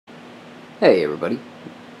Hey everybody,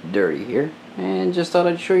 Dirty here, and just thought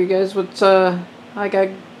I'd show you guys what I got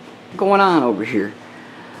going on over here.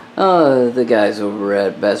 The guys over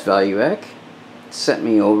at Best Value Ec sent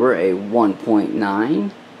me over a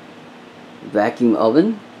 1.9 vacuum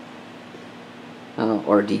oven,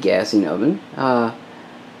 or degassing oven.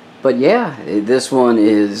 But yeah, this one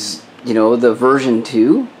is, the version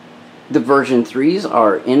 2. The version 3s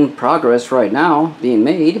are in progress right now, being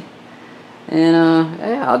made. And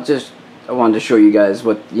yeah, I wanted to show you guys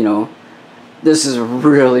what, this is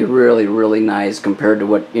really nice compared to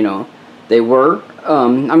what, they were.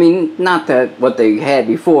 I mean, not that what they had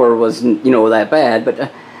before wasn't, that bad,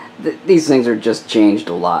 but these things are just changed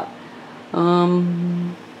a lot.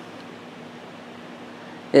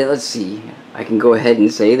 Let's see, I can go ahead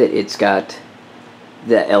and say that it's got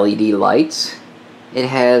the LED lights. It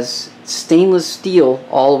has stainless steel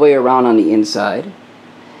all the way around on the inside.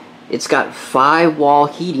 It's got 5-wall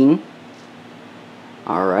heating.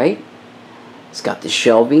 Alright. It's got the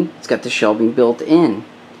shelving. It's got the shelving built in.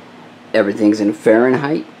 Everything's in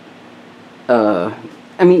Fahrenheit. I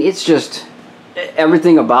mean, it's just,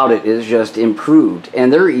 everything about it is just improved.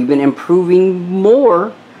 And they're even improving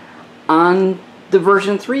more on the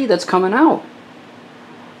version 3 that's coming out.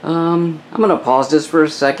 I'm going to pause this for a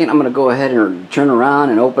second. I'm going to go ahead and turn around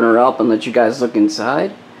and open her up and let you guys look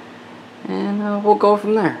inside. And we'll go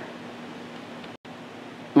from there.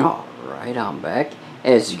 Alright, I'm back.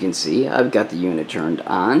 As you can see, I've got the unit turned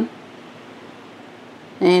on.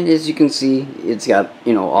 And as you can see, it's got,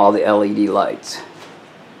 all the LED lights.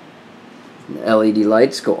 The LED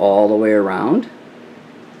lights go all the way around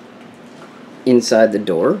inside the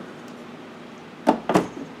door.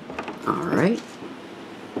 Alright.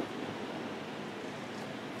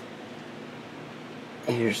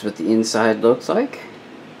 Here's what the inside looks like.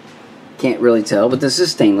 Can't really tell, but this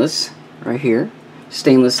is stainless right here.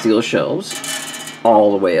 Stainless steel shelves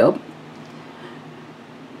all the way up.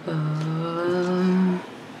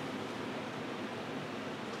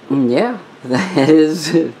 Yeah, that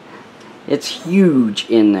is, it's huge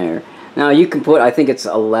in there. Now you can put, I think it's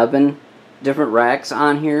 11 different racks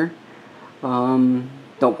on here. Don't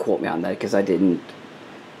quote me on that because I didn't,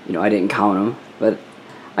 I didn't count them. But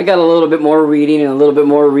I got a little bit more reading and a little bit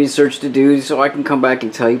more research to do, so I can come back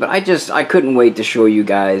and tell you. But I couldn't wait to show you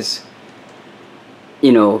guys,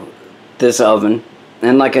 this oven.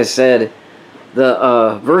 And like I said,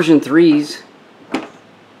 the version 3s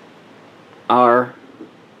are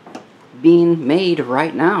being made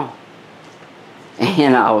right now.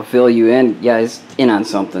 And I'll fill you in, guys, in on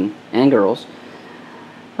something. And girls.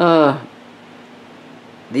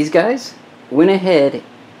 These guys went ahead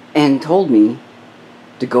and told me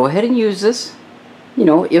to go ahead and use this,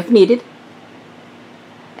 if needed.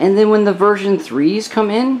 And then when the version 3s come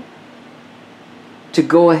in, to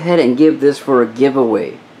go ahead and give this for a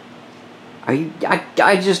giveaway.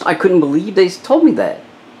 I couldn't believe they told me that.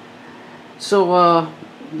 So,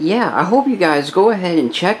 yeah, I hope you guys go ahead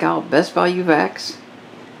and check out Best Value Vacs.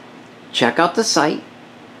 Check out the site.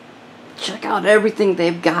 Check out everything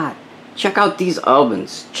they've got. Check out these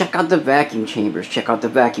ovens. Check out the vacuum chambers. Check out the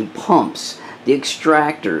vacuum pumps. The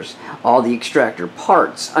extractors. All the extractor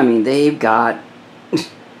parts. I mean, they've got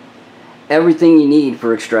everything you need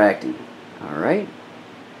for extracting. Alright?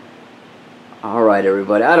 Alright,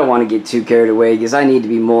 everybody. I don't want to get too carried away because I need to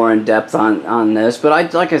be more in depth on this.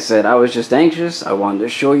 But like I said, I was just anxious. I wanted to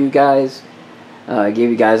show you guys.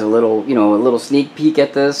 Give you guys a little, a little sneak peek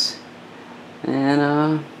at this.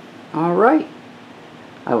 And, alright.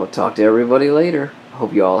 I will talk to everybody later.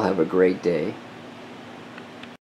 Hope you all have a great day.